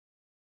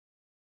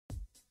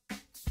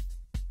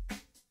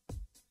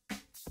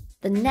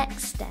The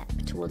next step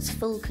towards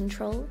full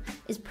control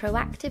is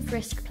proactive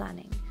risk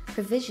planning,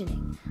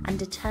 provisioning, and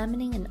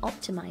determining and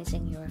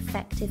optimizing your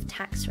effective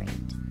tax rate.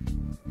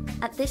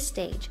 At this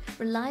stage,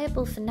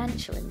 reliable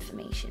financial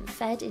information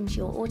fed into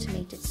your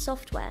automated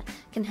software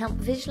can help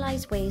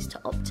visualize ways to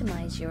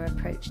optimize your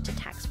approach to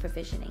tax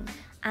provisioning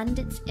and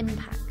its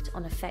impact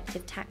on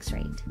effective tax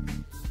rate.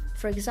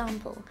 For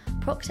example,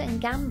 Procter &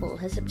 Gamble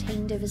has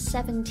obtained over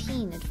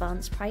 17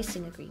 advanced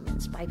pricing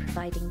agreements by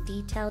providing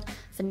detailed,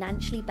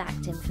 financially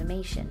backed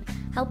information,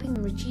 helping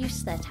them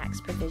reduce their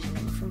tax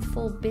provisioning from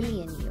 $4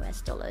 billion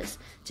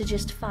to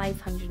just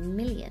 $500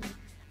 million,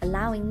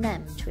 allowing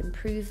them to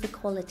improve the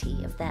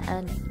quality of their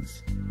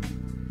earnings.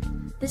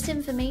 This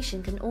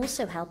information can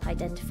also help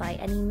identify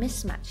any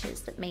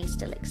mismatches that may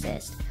still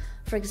exist.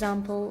 For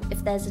example,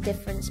 if there's a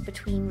difference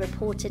between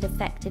reported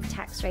effective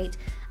tax rate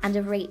and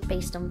a rate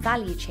based on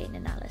value chain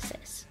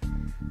analysis.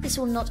 This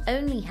will not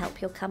only help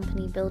your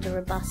company build a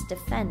robust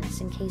defense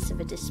in case of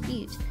a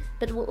dispute,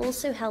 but will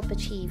also help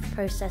achieve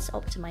process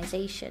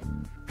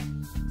optimization.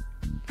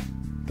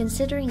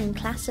 Considering and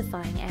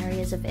classifying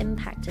areas of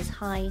impact as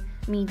high,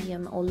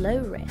 medium, or low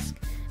risk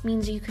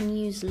means you can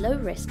use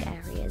low-risk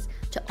areas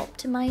to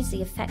optimize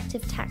the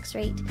effective tax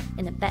rate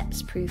in a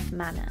BEPS-proof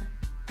manner.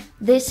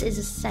 This is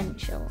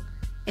essential.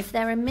 If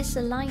there are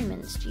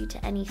misalignments due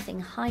to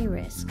anything high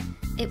risk,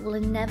 it will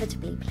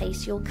inevitably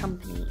place your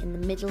company in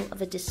the middle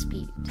of a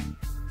dispute.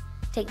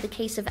 Take the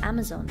case of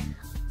Amazon.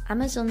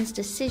 Amazon's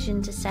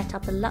decision to set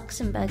up a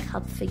Luxembourg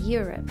hub for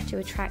Europe to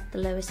attract the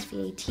lowest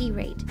VAT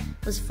rate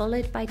was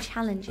followed by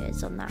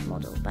challenges on that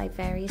model by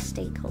various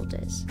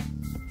stakeholders.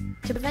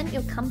 To prevent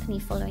your company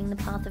following the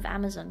path of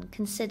Amazon,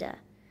 consider: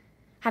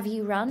 have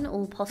you run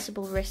all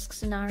possible risk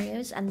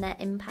scenarios and their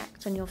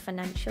impact on your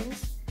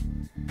financials?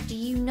 Do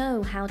you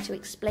know how to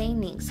explain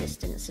the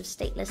existence of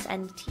stateless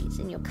entities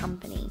in your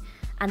company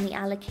and the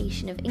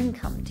allocation of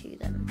income to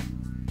them?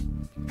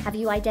 Have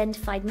you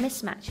identified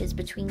mismatches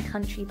between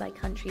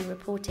country-by-country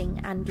reporting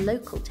and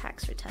local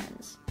tax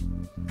returns?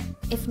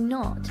 If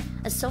not,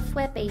 a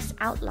software-based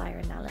outlier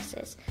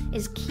analysis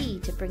is key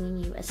to bringing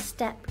you a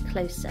step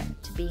closer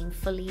to being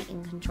fully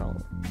in control.